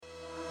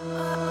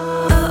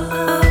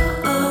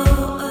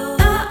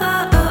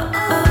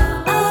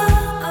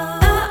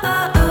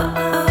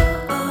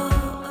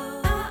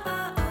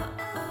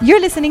You're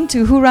listening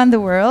to Who Run the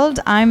World.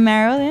 I'm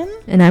Marilyn.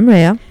 And I'm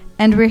Rhea.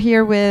 And we're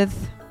here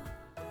with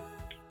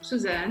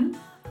Suzanne.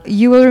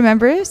 You will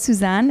remember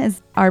Suzanne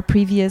is our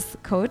previous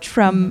coach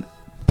from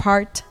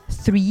part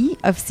 3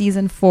 of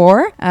season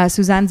 4.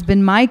 Suzanne's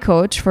been my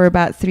coach for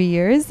about 3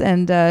 years,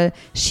 and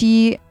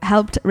she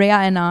helped Rhea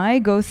and I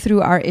go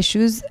through our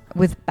issues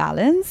with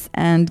balance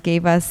and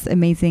gave us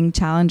amazing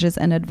challenges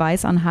and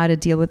advice on how to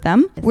deal with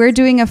them. We're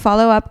doing a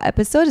follow-up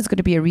episode. It's going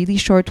to be a really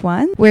short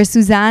one where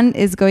Suzanne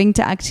is going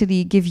to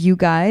actually give you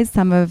guys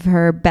some of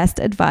her best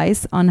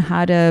advice on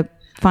how to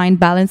find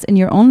balance in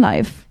your own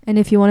life. And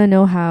if you want to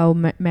know how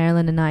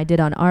Marilyn and I did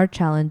on our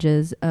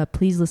challenges,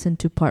 please listen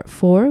to part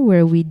 4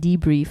 where we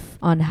debrief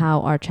on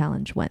how our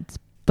challenge went.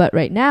 But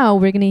right now,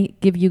 we're going to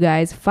give you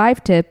guys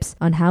 5 tips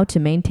on how to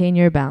maintain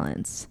your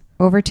balance.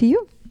 Over to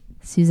you,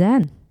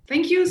 Suzanne.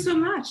 Thank you so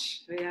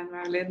much, Rhea and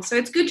Marilyn. So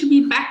it's good to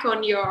be back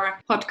on your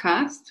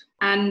podcast.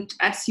 And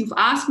as you've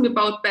asked me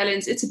about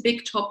balance, it's a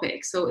big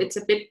topic. So it's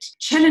a bit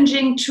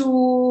challenging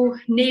to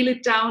nail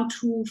it down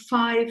to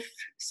 5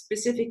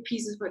 specific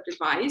pieces of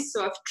advice.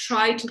 So I've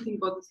tried to think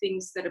about the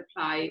things that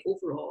apply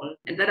overall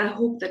and that I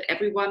hope that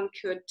everyone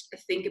could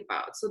think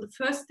about. So the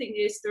first thing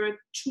is there are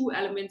 2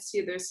 elements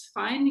here. There's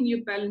finding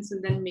your balance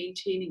and then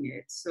maintaining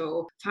it.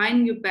 So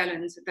finding your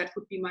balance, that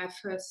would be my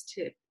first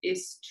tip,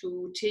 is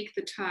to take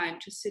the time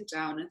to sit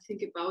down and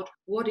think about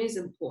what is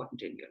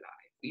important in your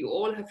life. You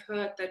all have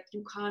heard that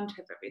you can't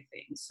have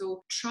everything.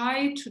 So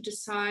try to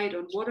decide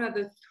on what are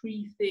the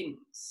 3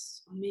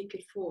 things, or make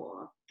it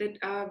 4, that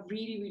are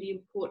really, really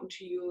important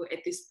to you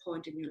at this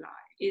point in your life.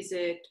 Is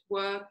it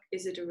work?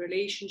 Is it a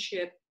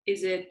relationship?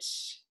 Is it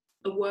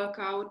a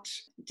workout?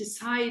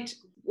 Decide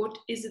what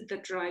is it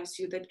that drives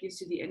you, that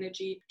gives you the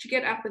energy to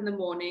get up in the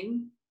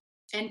morning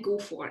and go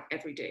for it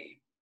every day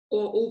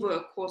or over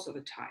a course of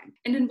a time.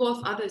 And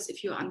involve others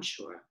if you're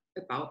unsure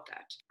about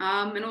that.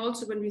 And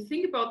also when we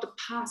think about the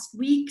past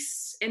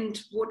weeks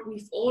and what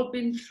we've all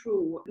been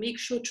through, make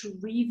sure to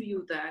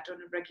review that on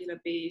a regular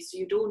basis.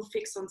 You don't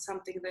fix on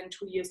something, then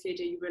 2 years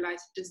later you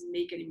realize it doesn't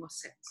make any more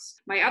sense.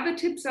 My other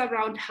tips are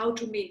around how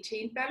to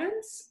maintain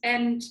balance.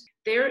 And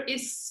there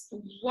is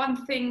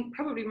one thing,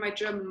 probably my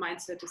German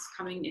mindset is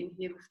coming in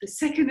here with the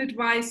second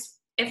advice.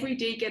 Every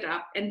day get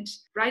up and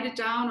write it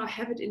down or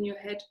have it in your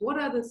head. What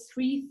are the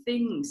 3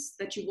 things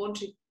that you want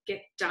to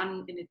get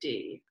done in a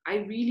day? I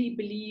really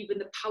believe in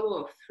the power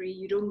of 3.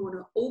 You don't want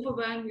to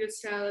overwhelm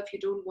yourself. You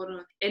don't want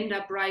to end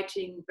up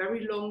writing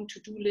very long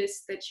to-do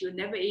lists that you're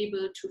never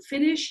able to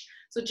finish.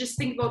 So just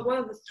think about what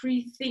are the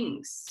 3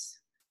 things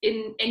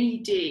in any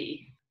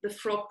day, the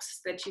frogs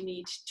that you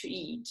need to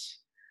eat,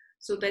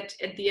 so that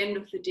at the end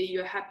of the day,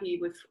 you're happy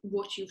with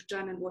what you've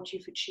done and what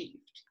you've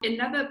achieved.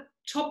 Another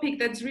topic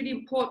that's really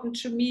important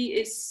to me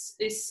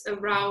is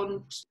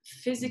around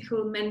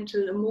physical,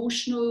 mental,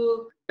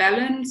 emotional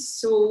balance.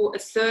 So a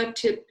third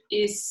tip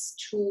is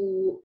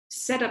to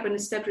set up and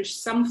establish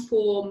some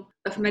form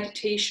of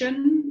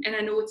meditation. And I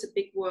know it's a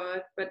big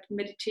word, but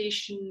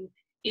meditation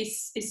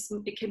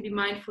it can be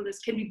mindfulness,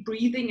 can be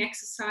breathing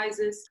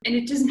exercises. And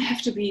it doesn't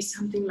have to be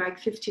something like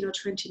 15 or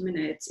 20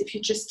 minutes. If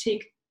you just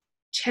take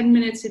 10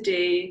 minutes a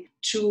day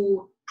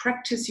to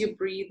practice your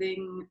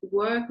breathing,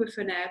 work with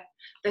an app,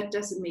 that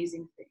does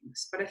amazing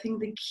things. But I think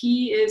the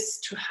key is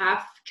to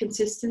have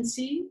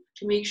consistency,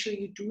 to make sure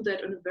you do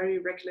that on a very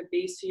regular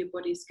basis so your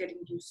body is getting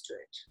used to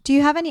it. Do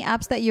you have any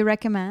apps that you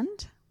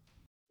recommend?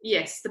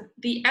 Yes,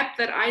 the app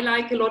that I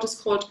like a lot is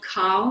called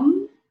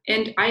Calm.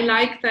 And I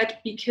like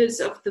that because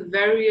of the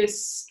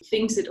various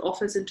things it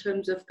offers in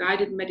terms of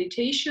guided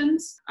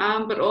meditations.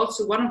 But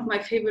also one of my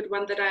favorite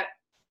one that I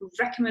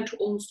recommend to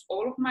almost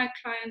all of my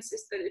clients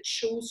is that it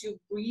shows you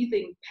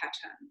breathing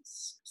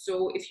patterns.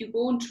 So if you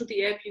go into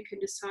the app, you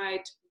can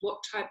decide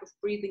what type of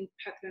breathing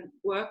pattern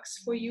works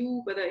for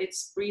you, whether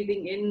it's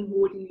breathing in,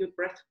 holding your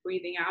breath,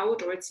 breathing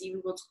out, or it's even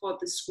what's called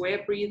the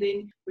square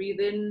breathing. Breathe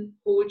in,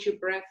 hold your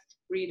breath,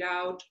 breathe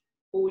out,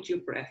 hold your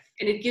breath.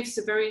 And it gives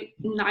a very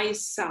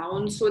nice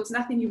sound. So it's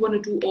nothing you want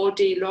to do all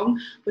day long,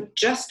 but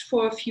just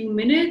for a few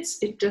minutes,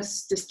 it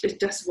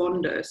does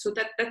wonders. So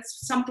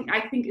that's something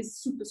I think is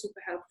super,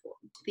 super helpful.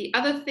 The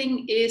other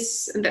thing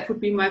is, and that would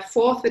be my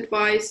 4th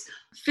advice,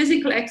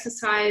 physical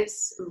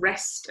exercise,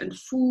 rest, and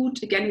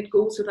food. Again, it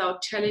goes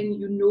without telling,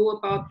 you know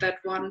about that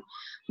one.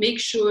 Make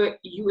sure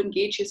you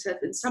engage yourself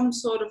in some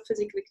sort of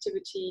physical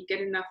activity, get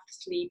enough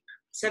sleep.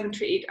 7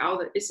 to 8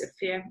 hours is a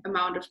fair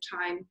amount of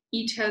time.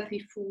 Eat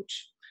healthy food.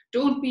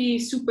 Don't be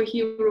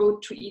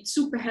superhero to eat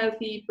super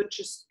healthy, but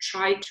just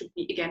try to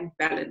be, again,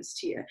 balanced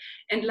here.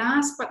 And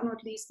last but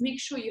not least, make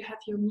sure you have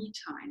your me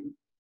time.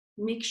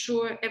 Make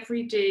sure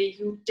every day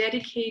you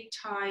dedicate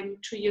time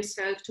to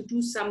yourself to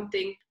do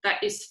something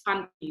that is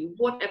fun for you,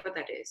 whatever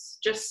that is.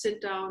 Just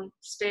sit down,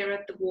 stare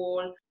at the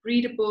wall,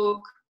 read a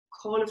book,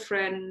 call a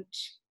friend,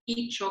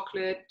 eat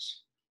chocolate,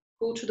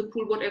 go to the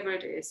pool, whatever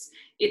it is.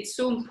 It's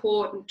so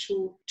important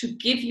to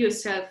give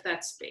yourself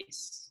that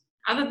space.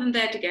 Other than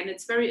that, again,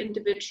 it's very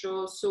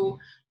individual. So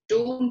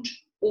don't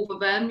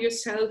overwhelm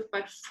yourself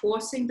by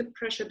forcing the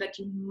pressure that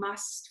you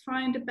must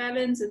find a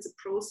balance. It's a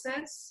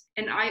process.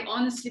 And I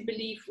honestly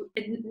believe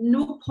at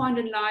no point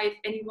in life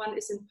anyone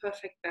is in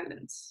perfect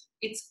balance.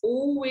 It's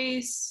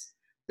always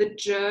the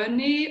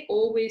journey,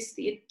 always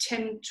the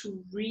attempt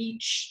to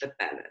reach the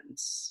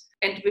balance.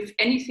 And with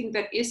anything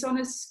that is on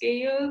a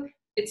scale,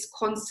 it's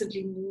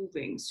constantly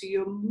moving. So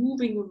you're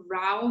moving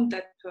around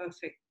that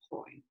perfect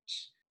point.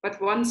 But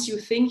once you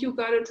think you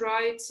got it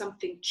right,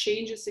 something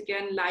changes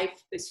again,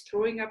 life is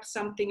throwing up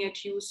something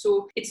at you.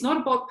 So it's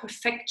not about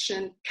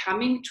perfection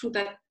coming to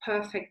that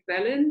perfect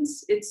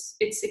balance. It's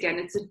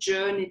a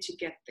journey to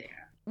get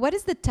there. What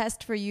is the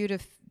test for you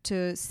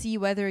to see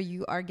whether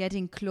you are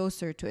getting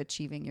closer to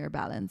achieving your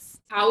balance?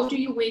 How do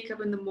you wake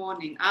up in the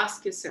morning?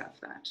 Ask yourself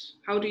that.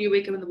 How do you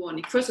wake up in the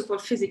morning? First of all,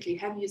 physically,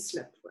 have you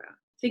slept well?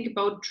 Think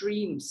about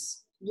dreams.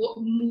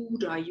 What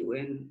mood are you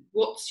in?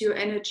 What's your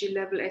energy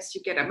level as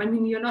you get up? I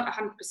mean, you're not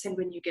 100%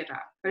 when you get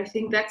up, but I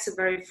think that's the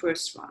very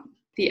first one.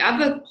 The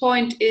other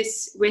point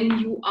is when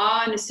you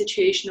are in a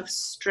situation of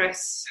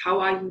stress, how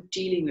are you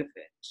dealing with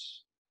it?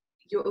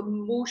 Your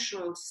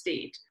emotional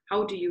state,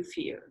 how do you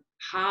feel?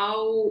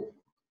 How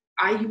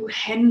are you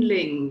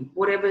handling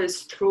whatever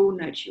is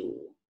thrown at you?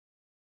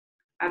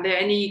 Are there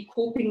any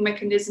coping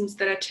mechanisms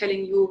that are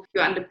telling you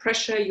you're under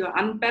pressure, you're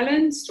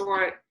unbalanced,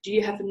 or do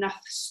you have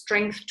enough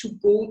strength to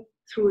go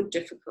through a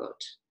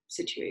difficult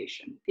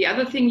situation? The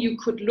other thing you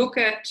could look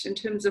at in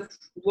terms of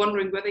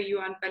wondering whether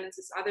you're unbalanced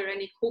is, are there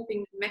any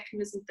coping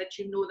mechanisms that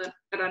you know that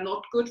are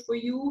not good for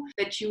you,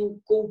 that you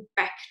go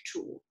back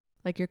to?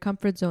 Like your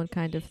comfort zone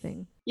kind of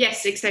thing.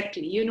 Yes,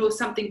 exactly. You know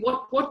something.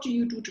 What do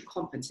you do to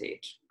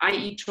compensate? I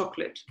eat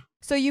chocolate.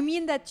 So you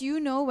mean that you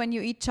know when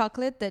you eat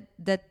chocolate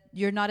that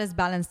you're not as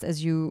balanced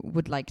as you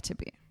would like to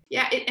be?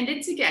 Yeah,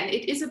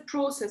 it is a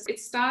process. It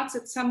starts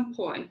at some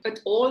point,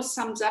 but all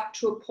sums up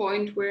to a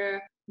point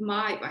where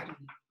my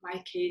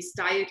case,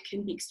 diet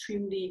can be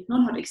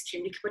not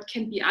extremely, but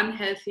can be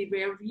unhealthy,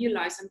 where I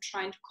realize I'm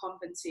trying to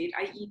compensate.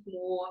 I eat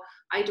more.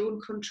 I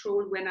don't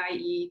control when I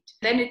eat.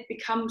 Then it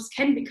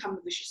can become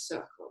a vicious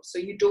circle. So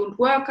you don't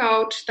work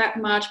out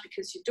that much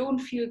because you don't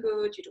feel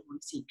good. You don't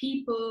want to see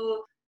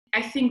people.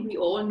 I think we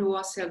all know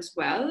ourselves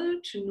well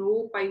to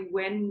know by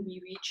when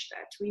we reach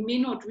that. We may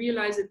not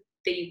realize it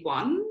day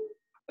one,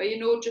 but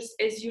just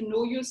as you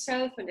know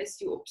yourself and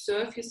as you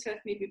observe yourself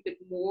maybe a bit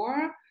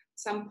more, at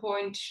some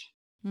point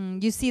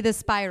you see the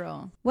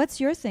spiral. What's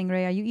your thing,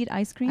 Rhea? You eat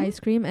ice cream? Ice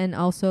cream, and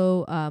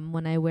also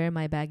when I wear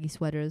my baggy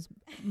sweaters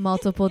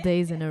multiple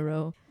days in a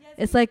row.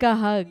 It's like a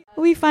hug.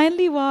 We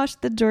finally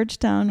washed the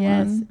Georgetown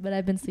one. Yes, but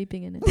I've been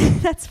sleeping in it.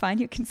 That's fine.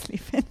 You can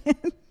sleep in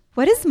it.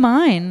 What is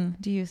mine,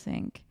 do you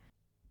think?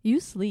 You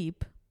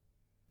sleep.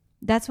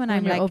 That's when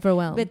I'm you're like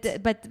overwhelmed.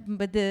 But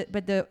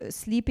the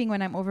sleeping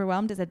when I'm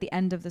overwhelmed is at the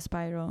end of the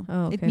spiral.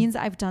 Oh, okay. It means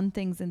I've done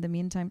things in the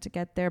meantime to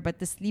get there, but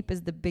the sleep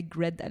is the big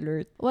red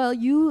alert. Well,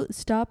 you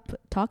stop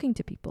talking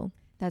to people.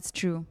 That's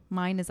true.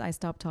 Mine is I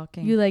stop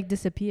talking. You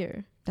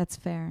disappear. That's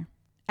fair.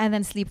 And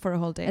then sleep for a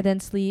whole day. And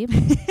then sleep.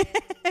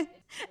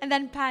 And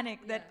then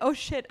panic that, oh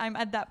shit, I'm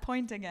at that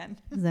point again.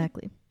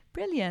 Exactly.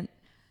 Brilliant.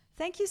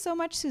 Thank you so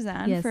much,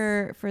 Suzanne, yes.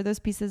 for those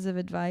pieces of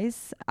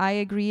advice. I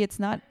agree.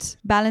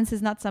 Balance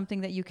is not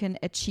something that you can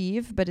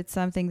achieve, but it's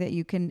something that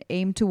you can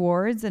aim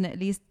towards and at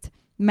least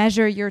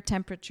measure your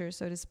temperature,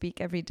 so to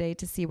speak, every day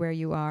to see where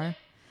you are.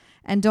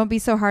 And don't be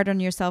so hard on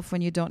yourself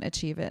when you don't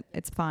achieve it.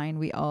 It's fine.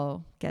 We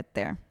all get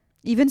there.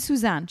 Even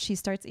Suzanne, she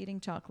starts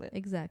eating chocolate.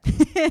 Exactly.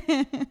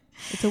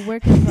 It's a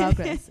work in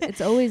progress.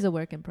 It's always a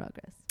work in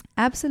progress.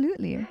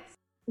 Absolutely.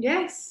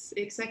 Yes,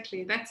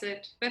 exactly. That's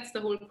it. That's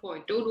the whole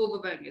point. Don't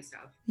overwhelm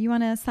yourself. You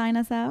want to sign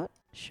us out?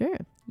 Sure.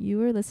 You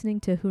were listening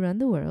to Who Run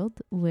the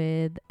World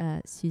with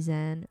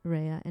Suzanne,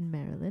 Rhea, and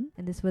Marilyn.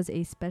 And this was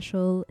a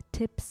special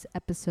tips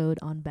episode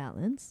on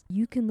balance.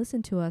 You can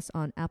listen to us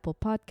on Apple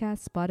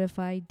Podcasts,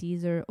 Spotify,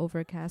 Deezer,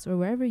 Overcast, or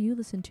wherever you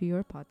listen to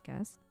your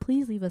podcast.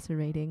 Please leave us a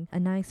rating, a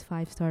nice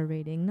 5-star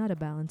rating, not a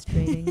balanced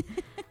rating.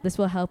 This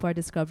will help our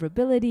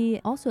discoverability.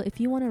 Also, if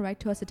you want to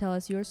write to us to tell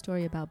us your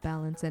story about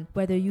balance and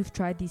whether you've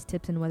tried these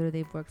tips and whether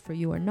they've worked for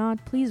you or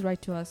not, please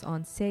write to us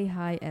on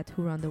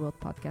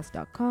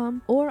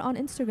sayhi@whoruntheworldpodcast.com or on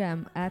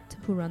Instagram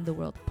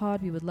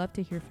 @whoruntheworldpod. We would love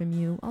to hear from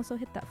you. Also,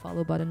 hit that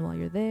follow button while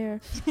you're there.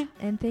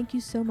 And thank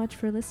you so much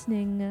for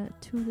listening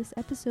to this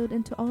episode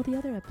and to all the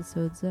other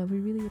episodes. We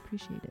really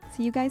appreciate it.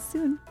 See you guys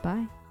soon.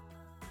 Bye.